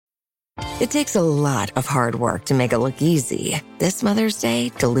It takes a lot of hard work to make it look easy. This Mother's Day,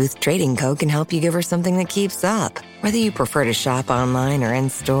 Duluth Trading Co. can help you give her something that keeps up. Whether you prefer to shop online or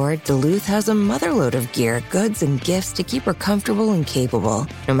in-store, Duluth has a motherload of gear, goods, and gifts to keep her comfortable and capable,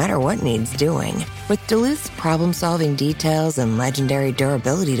 no matter what needs doing. With Duluth's problem-solving details and legendary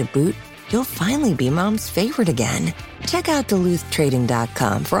durability to boot, you'll finally be mom's favorite again. Check out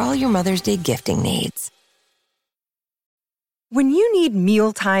DuluthTrading.com for all your Mother's Day gifting needs. When you need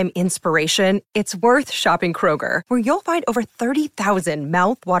mealtime inspiration, it's worth shopping Kroger, where you'll find over 30,000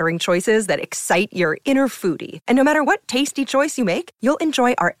 mouth-watering choices that excite your inner foodie. And no matter what tasty choice you make, you'll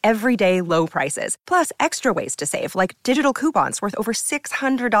enjoy our everyday low prices, plus extra ways to save, like digital coupons worth over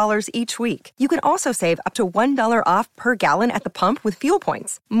 $600 each week. You can also save up to $1 off per gallon at the pump with fuel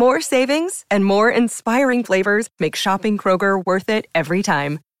points. More savings and more inspiring flavors make shopping Kroger worth it every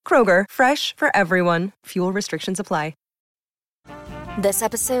time. Kroger, fresh for everyone. Fuel restrictions apply. This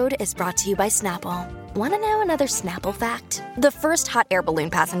episode is brought to you by Snapple. Want to know another Snapple fact? The first hot air balloon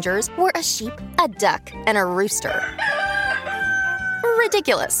passengers were a sheep, a duck, and a rooster.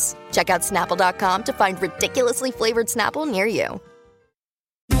 Ridiculous. Check out Snapple.com to find ridiculously flavored Snapple near you.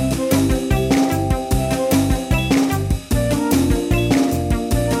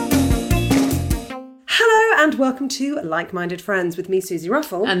 Hello and welcome to Like-Minded Friends with me, Susie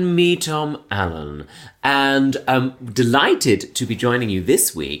Ruffle. And me, Tom Allen. And I'm delighted to be joining you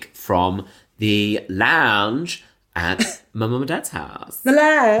this week from the lounge at my mum and dad's house. The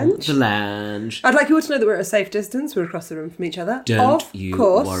lounge? The lounge. I'd like you all to know that we're at a safe distance. We're across the room from each other. Don't of you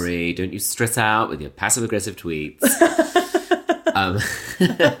course. worry. Don't you stress out with your passive-aggressive tweets.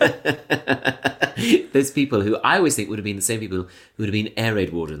 Those people who I always think would have been the same people who would have been air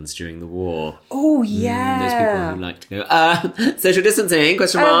raid wardens during the war. Oh, yeah. Those people who like to go, social distancing,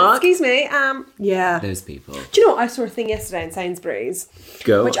 question mark. Excuse me, yeah. Those people. Do you know what? I saw a thing yesterday in Sainsbury's.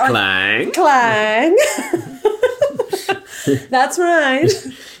 Go, clang. Clang. That's right.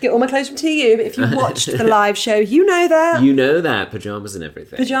 Get all my clothes from TU, but if you watched the live show, you know that. You know that. Pyjamas and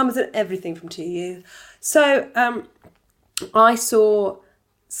everything. Pyjamas and everything from TU. So, I saw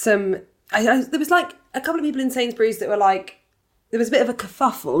some... there was like a couple of people in Sainsbury's that were like, there was a bit of a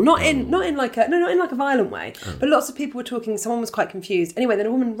kerfuffle, not in like a violent way, but lots of people were talking. Someone was quite confused. Anyway, then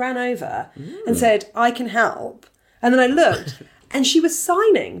a woman ran over and said, "I can help," and then I looked, and she was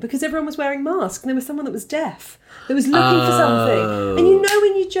signing because everyone was wearing masks, and there was someone that was deaf that was looking for something. And you know,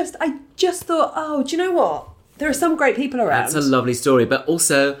 when I just thought, oh, do you know what? There are some great people around. That's a lovely story, but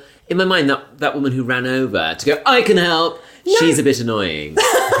also in my mind, that woman who ran over to go, "I can help." No. She's a bit annoying.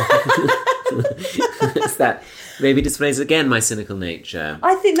 It's that maybe displays again my cynical nature.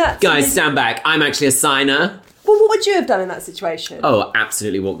 I think that's... Guys, stand back. I'm actually a signer. Well, what would you have done in that situation? Oh,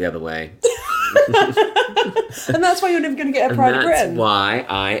 absolutely walk the other way. And that's why you're never going to get a Pride of Britain. That's why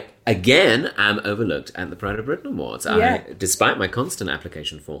I, again, am overlooked at the Pride of Britain Awards. Yeah. Despite my constant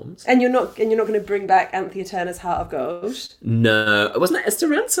application forms. And you're not going to bring back Anthea Turner's Heart of Gold? No. Wasn't that Esther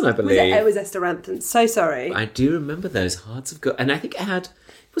Rantzen, I believe? It was Esther Rantzen. So sorry. I do remember those Hearts of Gold. And I think it had...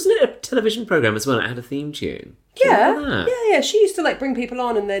 Wasn't it a television programme as well? It had a theme tune. Yeah. She used to bring people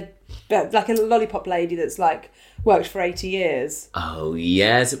on, and they'd like a lollipop lady that's worked for 80 years. Oh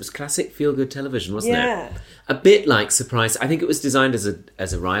yes, it was classic feel-good television, wasn't it? A bit like Surprise. I think it was designed as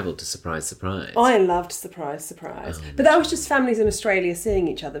a rival to Surprise. I loved Surprise. But that was just families in Australia seeing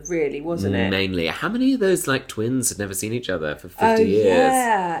each other, really, wasn't it? Mainly. How many of those twins had never seen each other for 50 years?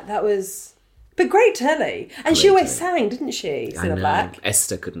 Yeah, that was. But great telly. And she always sang, didn't she, Cilla Black?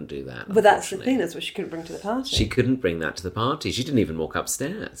 Esther couldn't do that. But that's the thing, that's what she couldn't bring to the party. She couldn't bring that to the party. She didn't even walk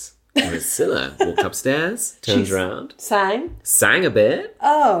upstairs. Whereas Cilla walked upstairs, turned around. Sang a bit.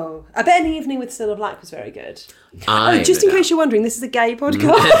 Oh, I bet An Evening with Cilla Black was very good. Just in case you're wondering, this is a gay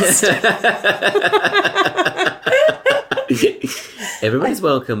podcast. Everybody's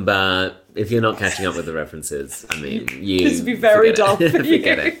welcome, but if you're not catching up with the references, I mean, this would be very dull for you.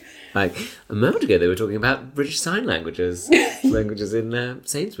 Forget it. A moment ago, they were talking about British Sign Languages in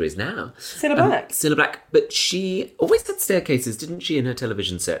Sainsbury's now. Cilla Black. But she always had staircases, didn't she, in her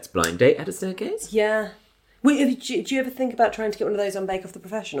television sets? Blind Date had a staircase? Yeah. Do you ever think about trying to get one of those on Bake Off the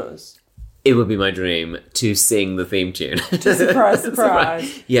Professionals? It would be my dream to sing the theme tune.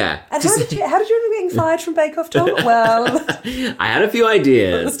 Surprise. Yeah. And how did you end up getting fired from Bake Off, Tom? Well... I had a few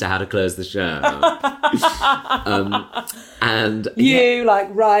ideas to how to close the show. And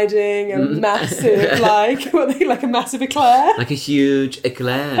riding a massive, a massive eclair? Like a huge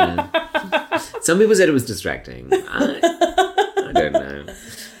eclair. Some people said it was distracting. I don't know.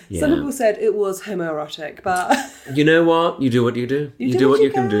 Yeah. Some people said it was homoerotic, but... You know what? You do what you do. You do what you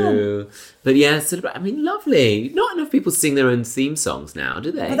can do. But yeah, lovely. Not enough people sing their own theme songs now,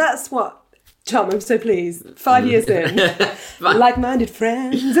 do they? But that's what Tom, I'm so pleased. 5 years in. Like-minded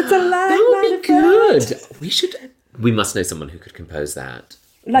friends. It's a like-minded That would be good. We must know someone who could compose that.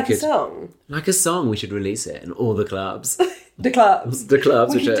 A song. Like a song. We should release it in all the clubs. The clubs. The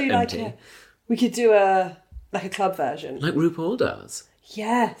clubs which could are do empty. We could do a club version. Like RuPaul does.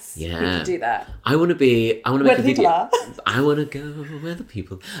 Yes. Yeah. We could do that. I want to make Where a the people video. are. I want to go where the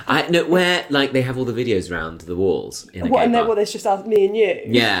people. Where like they have all the videos around the walls in a gay And then bar. there's just me and you.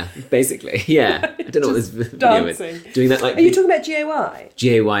 Yeah, basically. Yeah. I don't know what this video is. dancing. Doing that like Are you talking about GAY?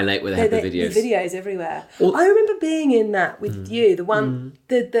 GAY Late where they have the The videos. videos everywhere. Or- I remember being in that with you. The one,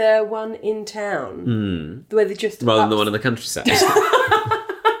 the one in town. The way they just Rather than the one in the countryside.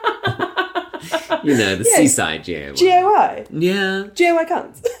 You know, the seaside GAY. GAY. Yeah. GAY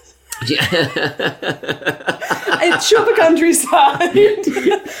cunts. Yeah. It's shopper countryside.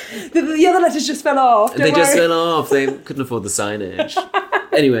 the other letters just fell off. They just fell off. They couldn't afford the signage.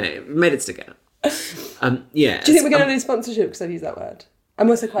 Anyway, made it stick out. Yeah. Do you think we're going to do sponsorship because I've used that word? I'm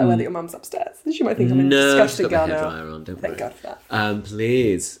also quite aware that your mum's upstairs. She might think I'm a No, disgusting she's got girl the now. hairdryer on, don't Thank worry. God for that.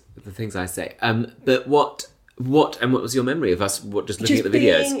 Please, the things I say. But what was your memory of us? Just looking Just at the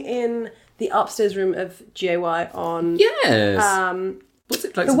videos? being in the upstairs room of GAY on Yes. What's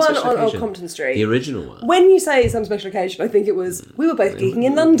it like? the some one special on Old occasion? Compton Street. The original one. When you say some special occasion, I think it was we were both geeking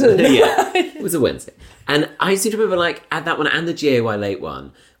in London. Yeah, it was a Wednesday, and I seem to remember like at that one and the GAY Late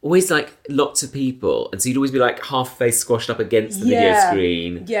one, always like lots of people, and so you'd always be like half face squashed up against the video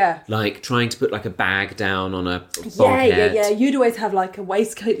screen, like trying to put like a bag down on a bulkhead. Yeah. You'd always have like a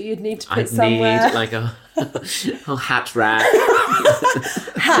waistcoat that you'd need to put I'd somewhere. need like a hat rack.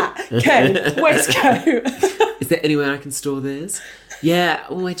 Hat, Ken, waistcoat. Is there anywhere I can store this? Yeah,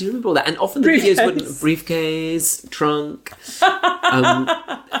 I do remember all that. And often the videos wouldn't... Briefcase, trunk. And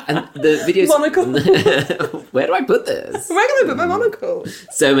the videos... Monocle. Where do I put this? Where can I put my monocle?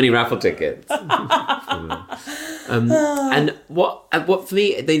 So many raffle tickets. And what for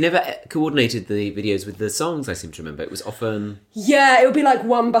me, they never coordinated the videos with the songs, I seem to remember. It was often... Yeah, it would be like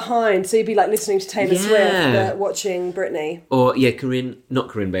one behind. So you'd be like listening to Taylor Yeah. Swift, but watching Britney. Or, not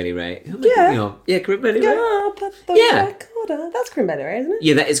Corinne Bailey Ray. Who am I thinking of? Yeah, Corinne Bailey Ray. Put the record on. That's Corinne Bailey Ray, isn't it?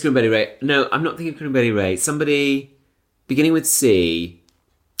 Yeah, that is Corinne Bailey Ray. No, I'm not thinking of Corinne Bailey Ray. Somebody beginning with C.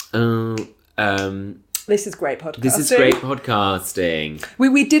 This is great podcasting. This is great podcasting.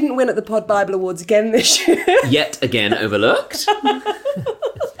 We didn't win at the Pod Bible Awards again this year. Yet again overlooked.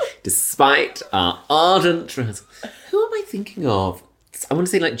 Despite our ardent trust. Who am I thinking of? I want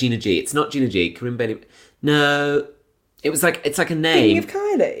to say like Gina G. It's not Gina G. Corinne Bailey. No. It's like a name. Thinking of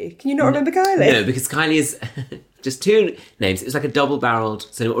Kylie. Can you not remember Kylie? No, because Kylie is just two names. It was like a double-barreled,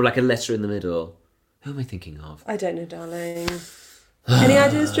 or like a letter in the middle. Who am I thinking of? I don't know, darling. Any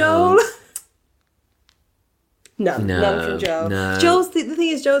ideas, Joel? None from Joel. No. Joel's the thing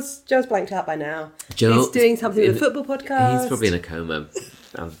is Joel's blanked out by now. Joel- He's doing something with a football podcast. He's probably in a coma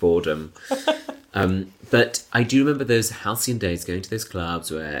out of boredom. But I do remember those halcyon days going to those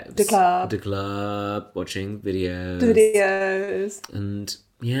clubs where it was The club, watching videos. the videos. And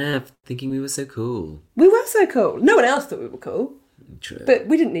thinking we were so cool. We were so cool. No one else thought we were cool, True. but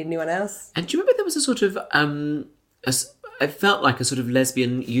we didn't need anyone else. And do you remember there was a sort of it felt like a sort of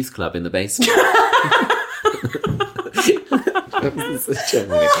lesbian youth club in the basement.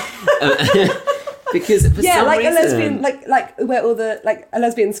 Because for some like reason, a lesbian, like where all the a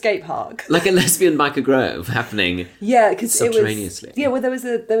lesbian skate park. like a lesbian Micah Grove happening. Yeah, because it was subterraneously. Yeah, well, there was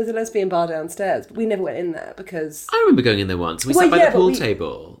a lesbian bar downstairs, but we never went in there because. I remember going in there once. We Well, sat by yeah, the but pool we-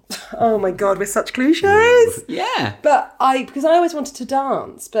 table. Oh my god, we're such cliches. Yeah. But because I always wanted to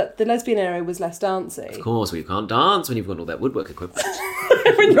dance, but the lesbian area was less dancey. Of course, you can't dance when you've got all that woodwork equipment.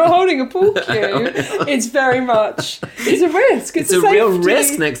 When you're holding a pool cue, it's very much it's a risk. It's a real safety.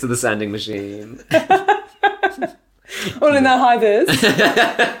 risk next to the sanding machine. All in their high vis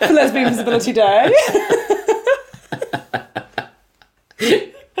for Lesbian Visibility Day.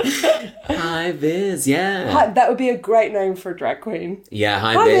 High vis, yeah. That would be a great name for a drag queen. Yeah,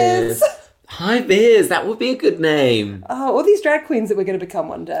 high High vis. vis. High vis, that would be a good name. Oh, all these drag queens that we're going to become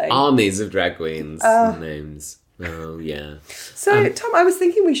one day. Armies of drag queens names. Oh, yeah. So, Tom, I was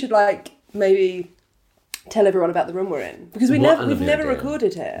thinking we should maybe tell everyone about the room we're in because we've never idea.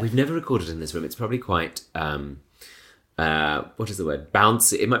 recorded here. We've never recorded in this room. It's probably quite, what is the word?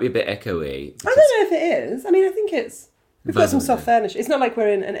 Bouncy. It might be a bit echoey. I don't know if it is. I mean, I think we've got some Vibrant, soft furniture. It's not like we're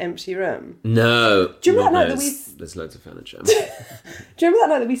in an empty room. No. Do you remember Lord that night that knows there's loads of furniture. Do you remember that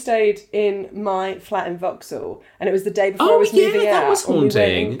night that we stayed in my flat in Vauxhall and it was the day before I was yeah, moving that out? was and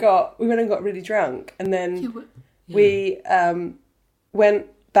haunting. we went and got really drunk and then we went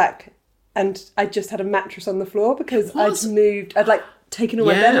back and I just had a mattress on the floor because I'd moved. I'd taken all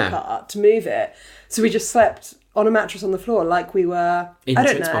my bed apart to move it. So we just slept on a mattress on the floor like we were, I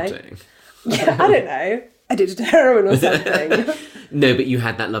don't know. Yeah, I don't know. Addicted to heroin or something. No, but you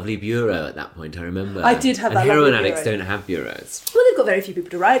had that lovely bureau at that point, I remember. I did have that heroin lovely addicts bureau. don't have bureaus. Well, they've got very few people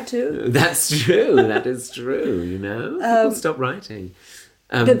to write to. That's true. That is true, you know? People stop writing.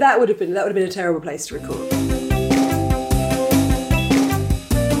 But that would have been a terrible place to record.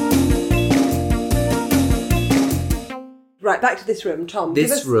 Right, back to this room, Tom.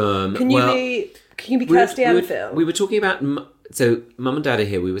 This room. Can you be Kirsty Anfield? We were talking about. So, Mum and Dad are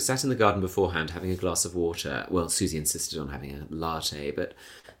here. We were sat in the garden beforehand having a glass of water. Well, Susie insisted on having a latte, but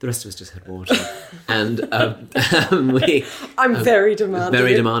the rest of us just had water. And I'm very demanding.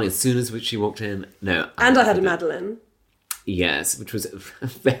 Very demanding. As soon as she walked in, no. And I had a Madeleine. Yes, which was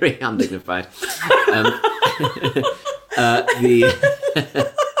very undignified.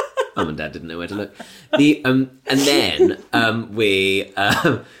 Mum and Dad didn't know where to look.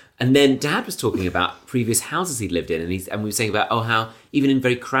 And then Dad was talking about previous houses he'd lived in, and we were saying about how even in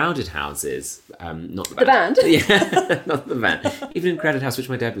very crowded houses, not the band. Yeah, not the band. Even in crowded house, which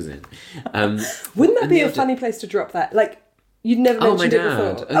my dad was in. Wouldn't that be a funny place to drop that? Like, you'd never mentioned it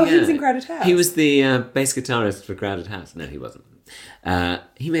before. Oh, he was in Crowded House. He was the bass guitarist for Crowded House. No, he wasn't.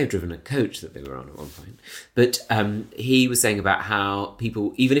 He may have driven a coach that they were on at one point. But he was saying about how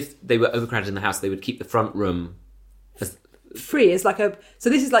people, even if they were overcrowded in the house, they would keep the front room free as like a... So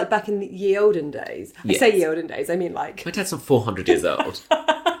this is like back in the ye olden days. Yes. I say ye olden days, I mean like... My dad's not 400 years old.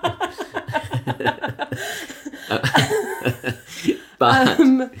 But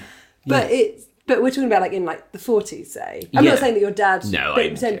we're talking about like in like the 40s, say. I'm not saying that your dad... No,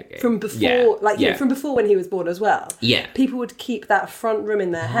 I'm saying from before, from before when he was born as well. Yeah. People would keep that front room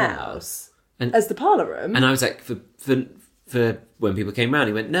in their house as the parlour room. And I was like, for when people came round,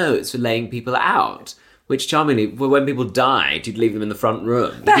 he went, no, it's for laying people out. Which, charmingly, when people died, you'd leave them in the front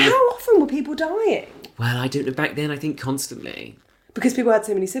room. But how often were people dying? Well, I don't know. Back then, I think constantly. Because people had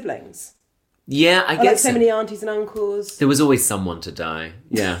so many siblings. Yeah, I guess like so many aunties and uncles. There was always someone to die.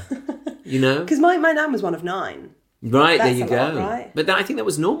 Yeah. You know? Because my nan was one of 9. Right, That's there you go. Lot, right? But I think that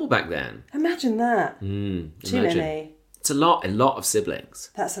was normal back then. Imagine that. Too many. It's a lot of siblings.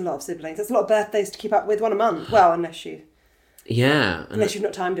 That's a lot of siblings. That's a lot of birthdays to keep up with, one a month. Well, unless you... Yeah. Unless you've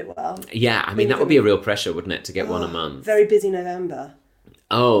not timed it well. Yeah, I mean, that would be a real pressure, wouldn't it, to get one a month? Very busy November.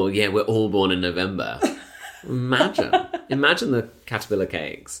 Oh, yeah, we're all born in November. Imagine the caterpillar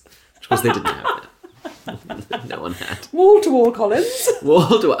cakes. Of course, they didn't have it. No one had. Wall-to-wall Collins.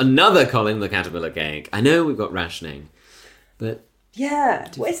 Wall-to-wall. Another Colin the caterpillar cake. I know we've got rationing, but... Yeah.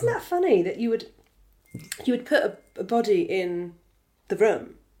 Well, isn't that funny that you would put a body in the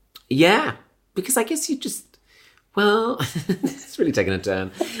room? Yeah, because I guess you just... Well, it's really taken a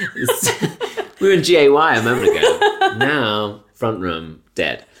turn. We were in GAY a moment ago. Now, front room,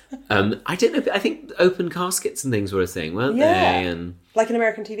 dead. I don't know, but I think open caskets and things were a thing, weren't they? And like in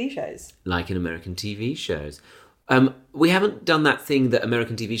American TV shows. Like in American TV shows. We haven't done that thing that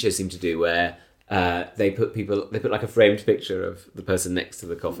American TV shows seem to do where they put like a framed picture of the person next to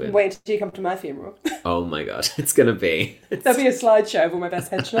the coffin. Wait until you come to my funeral. Oh my God, it's going to be... There'll be a slideshow of all my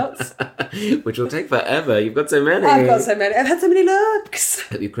best headshots. Which will take forever. You've got so many. I've got so many. I've had so many looks.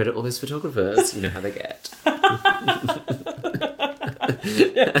 Hope you credit all those photographers. You know how they get.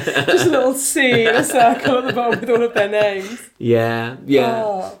 Just a little C in a circle at the bottom with all of their names. Yeah.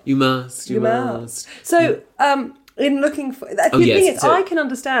 Oh, you must. So, in looking for... The thing is, I can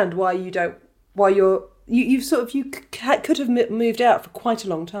understand why you don't... Why you could have moved out for quite a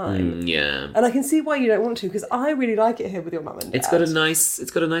long time. Yeah. And I can see why you don't want to, because I really like it here with your mum and dad. It's got a nice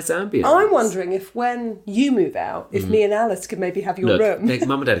ambience. I'm wondering if when you move out, if me and Alice could maybe have your room.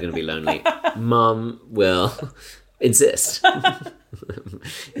 Mum and Dad are going to be lonely. Mum will insist.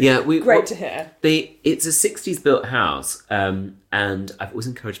 Yeah, Great to hear. It's a 60s built house, and I've always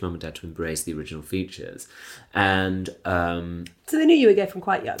encouraged Mum and Dad to embrace the original features. And so they knew you were gay from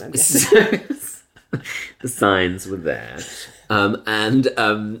quite young, I'm guessing. The signs were there, and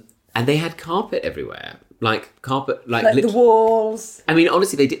they had carpet everywhere, like the walls. I mean,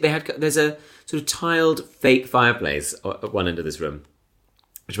 honestly, they had. There's a sort of tiled fake fireplace at one end of this room,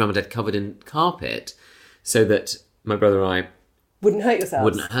 which Mum and Dad covered in carpet, so that my brother and I wouldn't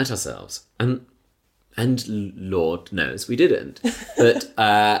hurt ourselves, and Lord knows we didn't. But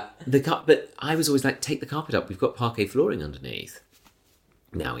but I was always like, take the carpet up. We've got parquet flooring underneath.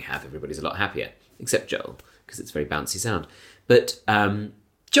 Now we have. Everybody's a lot happier, except Joel, because it's very bouncy sound. But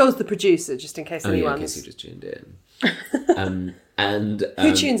Joel's the producer, just in case anyone's... in case you just tuned in. And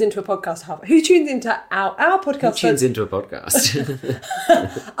who tunes into a podcast half? Who tunes into our podcast? Who tunes into a podcast?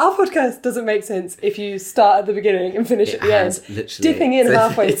 Our podcast doesn't make sense if you start at the beginning and finish at the end. Literally. Dipping in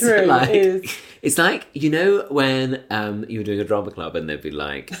halfway through is. It's like, you know, when you were doing a drama club and they'd be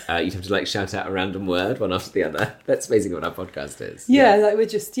like, you'd have to like shout out a random word one after the other. That's basically what our podcast is. Yeah, like we're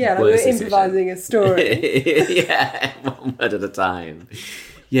just we're improvising a story. Yeah, one word at a time.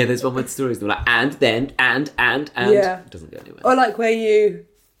 Yeah, there's one word stories. They're like, and then, and. Yeah. It doesn't go anywhere. Or like where you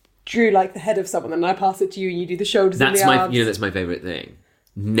drew like the head of someone and I pass it to you and you do the shoulders and the arms. That's my favourite thing.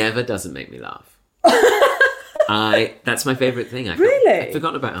 Never doesn't make me laugh. That's my favourite thing. Really? I've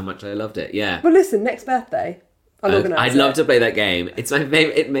forgotten about how much I loved it, yeah. Well, listen, next birthday, I'll organise it. I'd love to play that game. It's my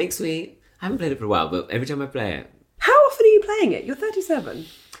favourite. It makes me... I haven't played it for a while, but every time I play it... How often are you playing it? You're 37.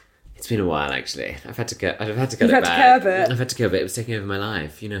 It's been a while, actually. I've had to cut it back. You've had to curb it. I've had to curb it. It was taking over my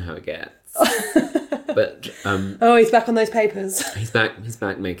life. You know how it gets. But he's back on those papers. He's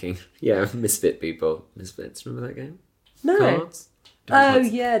back making Misfit people. Misfits. Remember that game? No. Cards?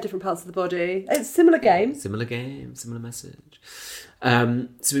 Different parts of the body. It's a similar game. Similar message. So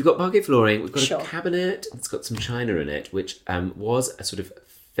we've got parquet flooring. We've got a cabinet. It's got some china in it, which was a sort of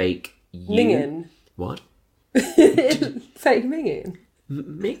fake Mingin. What? Fake Mingin.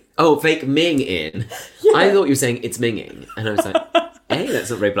 Fake Ming in. Yeah. I thought you were saying it's minging, and I was like, A, that's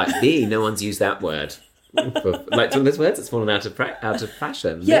not very black. B, no one's used that word. Like one of those words that's fallen out of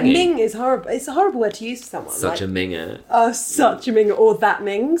fashion. Yeah, Minging. Ming is horrible. It's a horrible word to use for someone. Such a minger. Oh, such a minger. Or that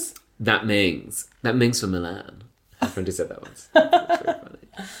mings. That mings. That mings from Milan. My friend who said that once. That's very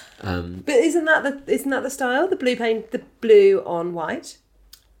funny. But isn't that the style? The blue on white.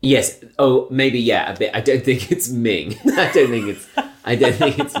 Yes. Oh, maybe a bit. I don't think it's Ming. I don't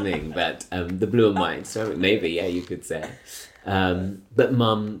think it's Ming, but the blue and white. So maybe, you could say. But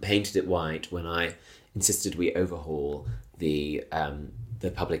Mum painted it white when I insisted we overhaul the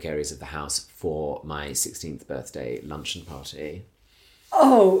public areas of the house for my 16th birthday luncheon party.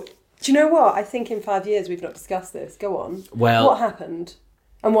 Oh, do you know what? I think in 5 years we've not discussed this. Go on. Well, what happened?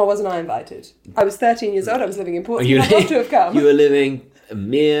 And why wasn't I invited? I was 13 years old. I was living in Portsmouth. I'd love to have come. You were living a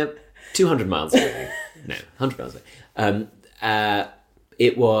mere 200 miles away. No, 100 miles away.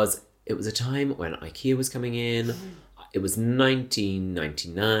 It was a time when IKEA was coming in. It was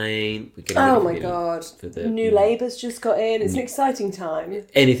 1999. Oh my God. New Labour's just got in. It's an exciting time.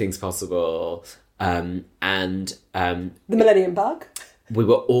 Anything's possible. And the Millennium Bug. We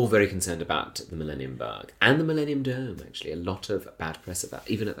were all very concerned about the Millennium Bug and the Millennium Dome, actually. A lot of bad press about,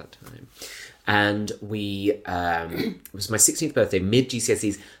 even at that time. And it was my 16th birthday,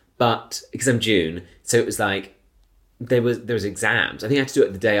 mid-GCSEs, but, because I'm June, so it was like, there was exams. I think I had to do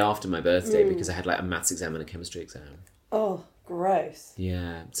it the day after my birthday because I had like a maths exam and a chemistry exam. Oh, gross.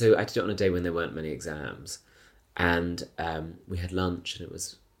 Yeah. So I did it on a day when there weren't many exams. And we had lunch and it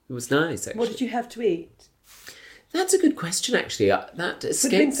was nice, actually. What did you have to eat? That's a good question, actually. That escapes me.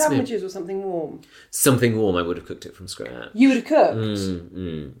 Would it have been sandwiches or something warm? Something warm. I would have cooked it from scratch. You would have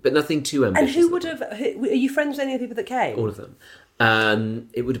cooked? But nothing too ambitious. And who would have... Are you friends with any of the people that came? All of them.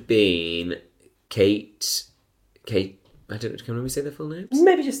 It would have been Kate... I don't know, can we say their full names?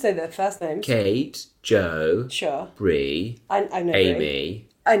 Maybe just say their first names. Kate, Jo... Sure. Brie... I know Amy... Brie.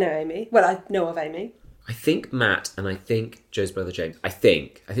 I know Amy. Well, I know of Amy. I think Matt and I think Jo's brother James. I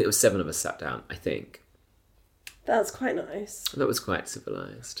think there were 7 of us sat down, I think. That's quite nice. That was quite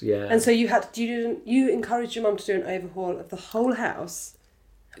civilised, yeah. And so you encouraged your mum to do an overhaul of the whole house?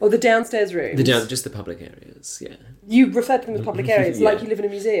 Or the downstairs rooms? Just the public areas, yeah. You refer to them as public areas, yeah. like you live in a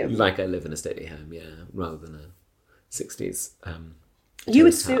museum? Like I live in a stately home, yeah, rather than a 60s You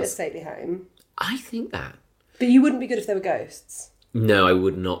would suit a stately home. I think that. But you wouldn't be good if there were ghosts? No, I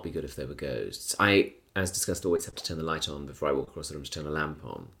would not be good if there were ghosts. I, as discussed, always have to turn the light on before I walk across the room to turn a lamp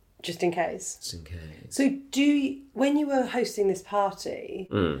on. Just in case. Just in case. So when you were hosting this party,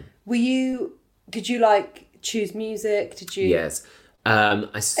 did you like choose music? Did you? Yes.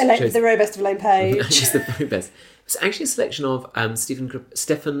 The very best of Elaine Page. She's the very best. It was actually a selection of Stefan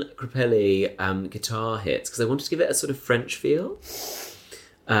Grappelli guitar hits because I wanted to give it a sort of French feel.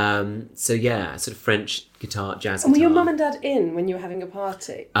 So yeah, sort of French guitar, jazz guitar. And were your mum and dad in when you were having a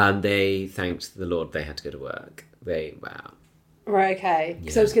party? They thanked the Lord they had to go to work. Wow. Right, okay.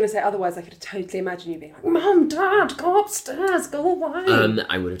 Because I was going to say, otherwise I could totally imagine you being like, Mum, Dad, go upstairs, go away.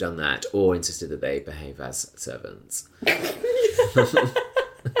 I would have done that, or insisted that they behave as servants.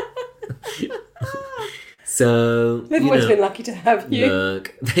 So they've always been lucky to have you.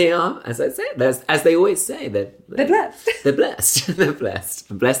 Look, they are, as I say, as they always say, they're blessed. They're blessed. They're blessed.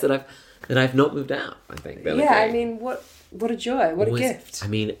 I'm blessed that I've not moved out. I think. Yeah, I mean, what What a joy. What a gift. I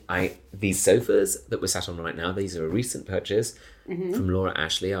mean, these sofas that we're sat on right now, these are a recent purchase from Laura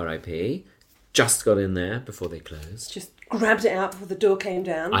Ashley, R.I.P. Just got in there before they closed. Just grabbed it out before the door came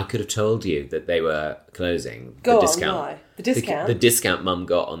down. I could have told you that they were closing. Go the on, discount. why? The discount? The discount Mum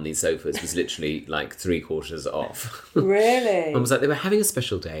got on these sofas was literally like 3/4 off. Really? Mum was like, they were having a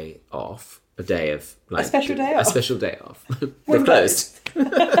special day off. A day of... like a special day off? A special day off. They've closed. Very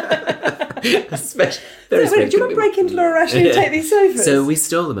so, wait, do you want to break into Laura Ashley and take these sofas? So we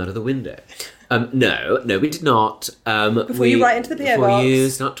stole them out of the window. No, we did not. Before you write into the PO box. Before you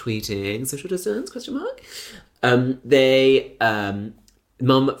start tweeting, social distance, ?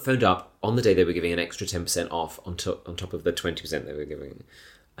 Mum phoned up on the day they were giving an extra 10% off on top of the 20% they were giving.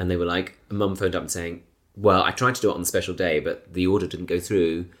 And they were like, Mum phoned up and saying, well, I tried to do it on the special day, but the order didn't go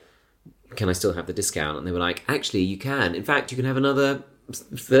through. Can I still have the discount? And they were like, actually, you can. In fact, you can have another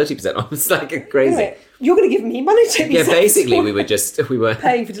 30% off. It's like crazy. Wait, you're going to give me money to take these Yeah, basically, we were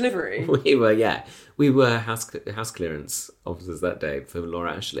paying for delivery. We were house clearance officers that day for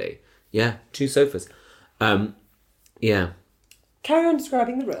Laura Ashley. Yeah, 2 sofas. Yeah. Carry on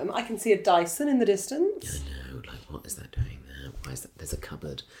describing the room. I can see a Dyson in the distance. I know, like, what is that doing there? Why is that? There's a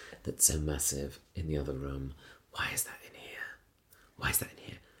cupboard that's so massive in the other room. Why is that in here? Why is that in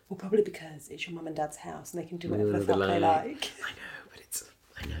here? Well, probably because it's your mum and dad's house and they can do whatever the fuck they like.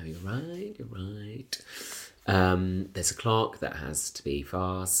 I know, you're right. There's a clock that has to be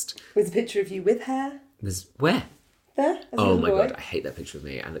fast. There's a picture of you with hair. There's where? There. Oh my God, I hate that picture of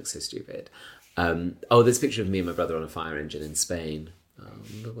me. I look so stupid. There's a picture of me and my brother on a fire engine in Spain.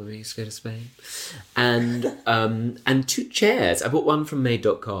 When we used to go to Spain. And 2 chairs. I bought one from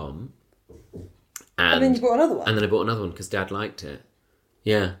made.com. And then you bought another one? And then I bought another one because Dad liked it.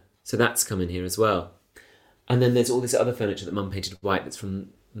 Yeah. So that's come in here as well. And then there's all this other furniture that Mum painted white that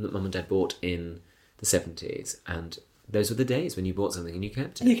Mum and Dad bought in the 70s. And those were the days when you bought something and you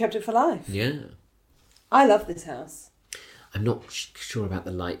kept it. You kept it for life. Yeah. I love this house. I'm not sure about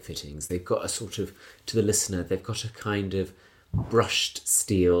the light fittings. They've got a sort of, to the listener, they've got a kind of brushed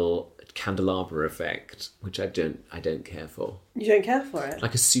steel candelabra effect, which I don't care for. You don't care for it?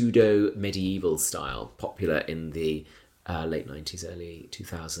 Like a pseudo medieval style, popular in the late 90s, early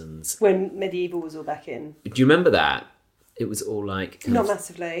 2000s. When medieval was all back in. Do you remember that? It was all like... Not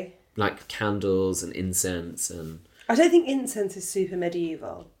massively. Like candles and incense and... I don't think incense is super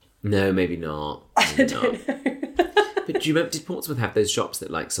medieval. No, maybe not. I don't know. But do you remember, did Portsmouth have those shops that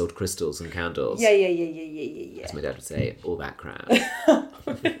like sold crystals and candles? Yeah. As my dad would say, all that crap.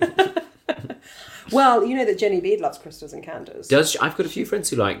 Well, you know that Jenny Bede loves crystals and candles. I've got a few friends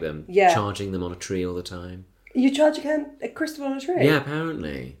who like them. Yeah. Charging them on a tree all the time. You charge a crystal on a tree? Yeah,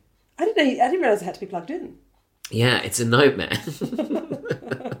 apparently. I didn't realise it had to be plugged in. Yeah, it's a nightmare.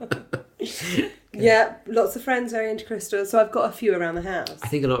 Yeah, lots of friends very into crystals, so I've got a few around the house. I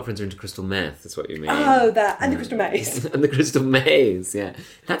think a lot of friends are into crystal meth, that's what you mean. Oh, that, and the crystal maze. And the crystal maze, yeah.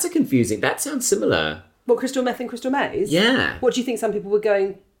 That sounds similar. What, crystal meth and crystal maze? Yeah. What do you think some people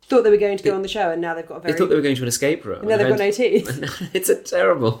thought they were going to go on the show and now they've got a very... They thought they were going to an escape room. And now they've got no teeth. It's a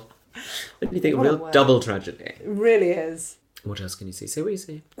terrible... What do you think? A real double tragedy. It really is. What else can you see? Say what you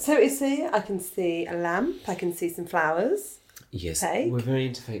see. So you see, I can see a lamp, I can see some flowers. Yes, fake. We're very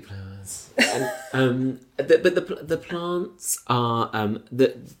into fake flowers. And, but the plants are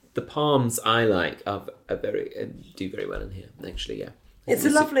the palms I like are very do very well in here. Actually, yeah. It's a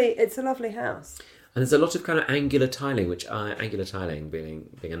lovely house. And there's a lot of kind of angular tiling, angular tiling being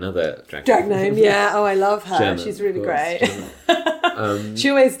another drag name. Yeah. Oh, I love her. German, she's really great. She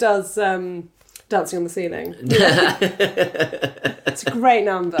always does Dancing on the Ceiling. It's a great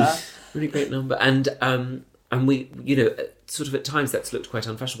number. Really great number, and we, sort of at times that's looked quite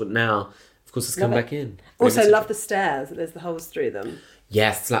unfashionable, but now, of course, it's come back in. Also, love the stairs. There's the holes through them.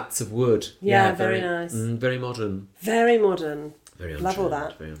 Yes, slats of wood. Yeah, very nice. Very modern. Very modern. Very on love trend, all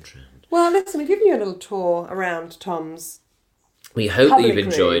that. Very on trend. Well, listen, we've given you a little tour around Tom's. We hope that you've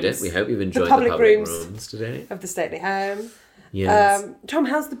enjoyed rooms. it. We hope you've enjoyed the public rooms today. Of the stately home. Yes. Tom,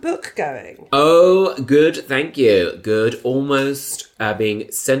 how's the book going? Oh, good, thank you. Good. Almost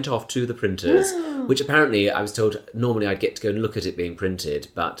being sent off to the printers, which apparently I was told normally I'd get to go and look at it being printed,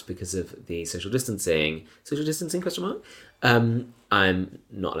 but because of the social distancing question mark, I'm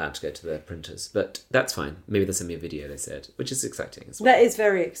not allowed to go to the printers, but that's fine. Maybe they'll send me a video, they said, which is exciting as well. That is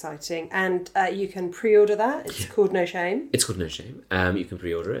very exciting, and you can pre-order that. It's called No Shame. It's called No Shame. You can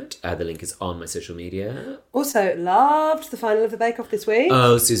pre-order it. The link is on my social media. Also, loved the final of the Bake Off this week.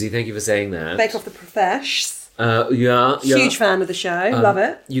 Oh, Susie, thank you for saying that. Bake Off the Profesh. Yeah. Huge fan of the show. Love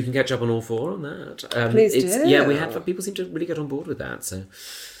it. You can catch up on all 4 on that. Please do. Yeah, people seem to really get on board with that, so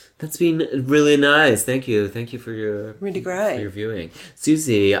That's been really nice. Thank you. Thank you for your really great for your viewing,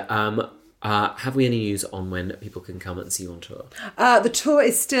 Susie. Have we any news on when people can come and see you on tour? The tour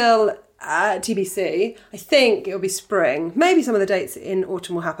is still TBC. I think it'll be spring. Maybe some of the dates in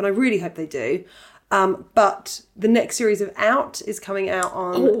autumn will happen. I really hope they do. But the next series of Out is coming out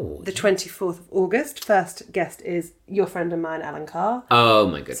on the 24th of August. First guest is your friend and mine, Alan Carr. Oh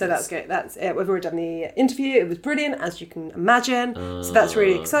my goodness. So that's good. That's it. We've already done the interview. It was brilliant, as you can imagine. So that's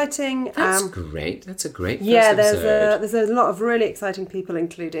really exciting. That's great. That's a great first there's a lot of really exciting people,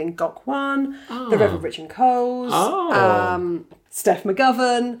 including Gok Wan, the Reverend Richard Coles, Steph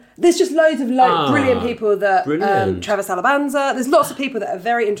McGovern. There's just loads of brilliant people that Travis Alabanza. There's lots of people that are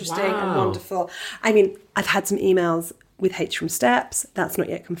very interesting and wonderful. I mean, I've had some emails with H from Steps. That's not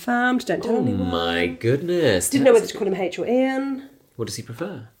yet confirmed. Don't tell anyone. Oh my goodness. Didn't know whether to call him H or Ian. What does he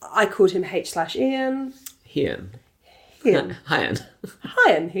prefer? I called him H/Ian. Ian. Ian. Hi, Ian.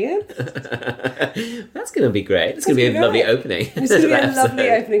 Hi, Ian. That's going to be great. It's going to be a lovely opening. It's going to be a lovely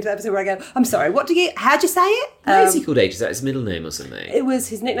opening to the episode where I go, I'm sorry, how'd you say it? Why is he called H? Is that his middle name or something? It was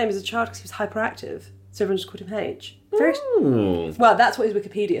his nickname as a child because he was hyperactive. So everyone just called him H. Well, that's what his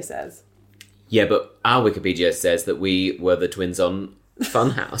Wikipedia says. Yeah, but our Wikipedia says that we were the twins on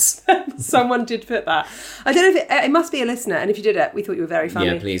Funhouse. Someone did put that. I don't know if it must be a listener, and if you did it, we thought you were very funny.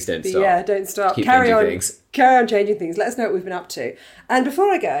 Yeah, please don't stop. Yeah, don't stop. Keep Carry on changing things. Let us know what we've been up to. And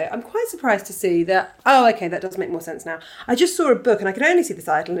before I go, I'm quite surprised to see that, that does make more sense now. I just saw a book, and I could only see the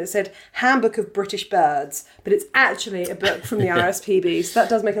title, and it said Handbook of British Birds, but it's actually a book from the RSPB, so that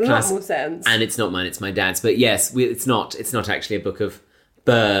does make a lot more sense. And it's not mine, it's my dad's. But yes, it's not actually a book of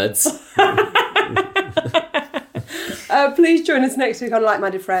birds. Please join us next week on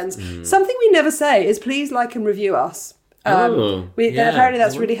Like-Minded Friends. Something we never say is please like and review us. Apparently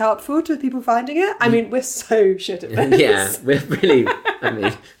that's really helpful to people finding it. I mean, we're so shit at this. Yeah, we're really,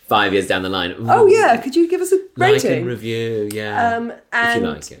 5 years down the line. Ooh. Oh yeah, could you give us a rating? Like and review, yeah. If you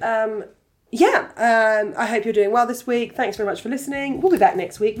like it. I hope you're doing well this week. Thanks very much for listening. We'll be back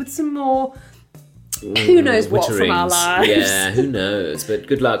next week with some more who knows what from our lives. Yeah, who knows? But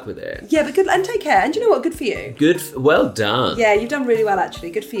good luck with it. Yeah, but good, and take care. And do you know what? Good for you. Well done. Yeah, you've done really well, actually.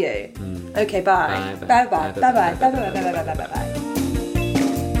 Good for you. Okay, bye. Bye. Bye. Bye. Bye. Bye. Bye. Bye. Bye. Bye. Bye. Bye.